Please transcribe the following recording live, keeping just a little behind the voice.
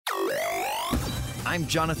I'm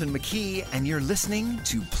Jonathan McKee, and you're listening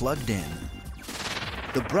to Plugged In.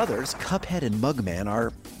 The brothers, Cuphead and Mugman,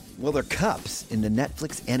 are, well, they're cups in the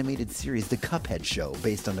Netflix animated series The Cuphead Show,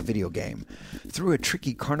 based on a video game. Through a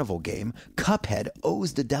tricky carnival game, Cuphead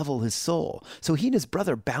owes the devil his soul, so he and his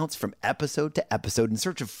brother bounce from episode to episode in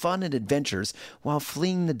search of fun and adventures while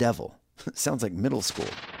fleeing the devil. Sounds like middle school.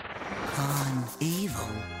 On evil.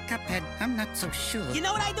 Cuphead, I'm not so sure. You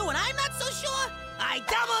know what I do when I'm not so sure? I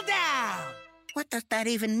double down! What does that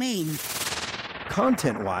even mean?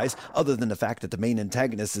 Content-wise, other than the fact that the main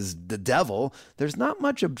antagonist is the devil, there's not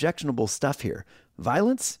much objectionable stuff here.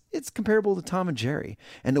 Violence? It's comparable to Tom and Jerry,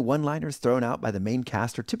 and the one-liners thrown out by the main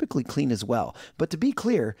cast are typically clean as well. But to be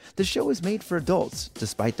clear, the show is made for adults,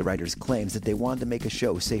 despite the writers' claims that they wanted to make a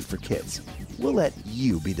show safe for kids. We'll let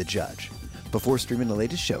you be the judge. Before streaming the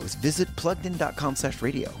latest shows, visit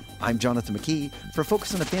pluggedin.com/radio. I'm Jonathan McKee for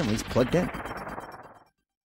Focus on the Family's Plugged In.